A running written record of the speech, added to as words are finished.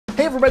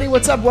Hey everybody,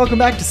 what's up? Welcome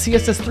back to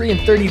CSS3 in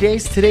 30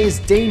 days. Today is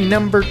day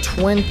number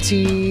 7.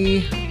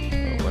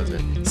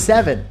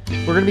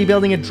 We're going to be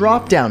building a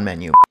drop-down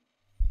menu.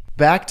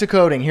 Back to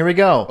coding. Here we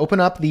go. Open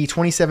up the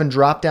 27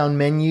 drop-down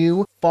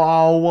menu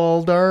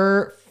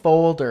folder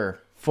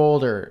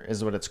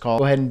is what it's called.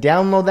 Go ahead and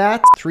download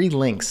that. 3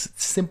 links.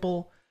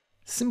 Simple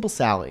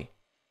Sally.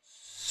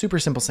 Super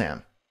Simple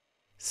Sam.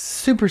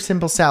 Super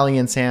Simple Sally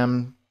and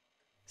Sam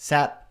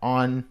sat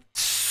on...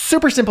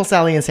 Super Simple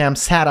Sally and Sam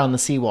sat on the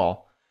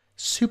seawall.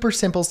 Super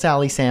Simple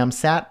Sally Sam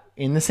sat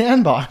in the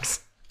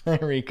sandbox.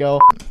 There we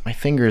go. My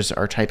fingers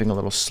are typing a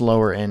little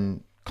slower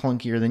and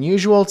clunkier than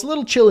usual. It's a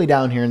little chilly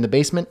down here in the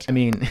basement. I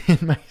mean, in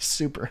my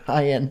super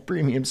high-end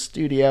premium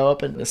studio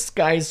up in the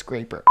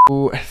skyscraper.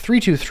 Ooh,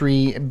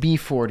 323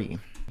 B40.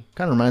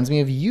 Kind of reminds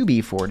me of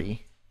UB40,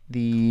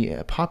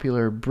 the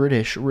popular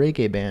British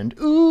reggae band.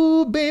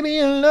 Ooh,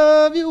 baby, I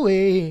love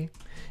you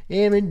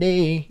every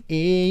day.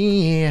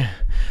 Yeah.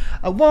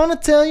 I wanna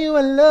tell you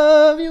I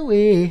love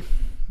you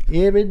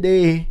every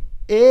day.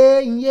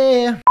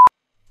 Yeah.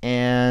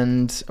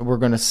 And we're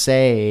gonna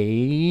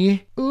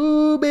say,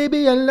 ooh,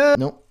 baby, I love...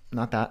 Nope,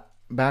 not that.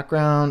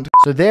 Background.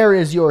 So there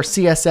is your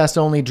CSS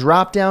only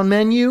drop-down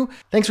menu.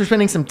 Thanks for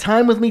spending some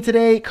time with me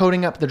today,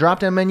 coding up the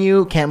drop-down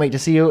menu. Can't wait to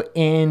see you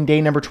in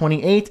day number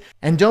 28.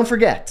 And don't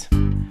forget...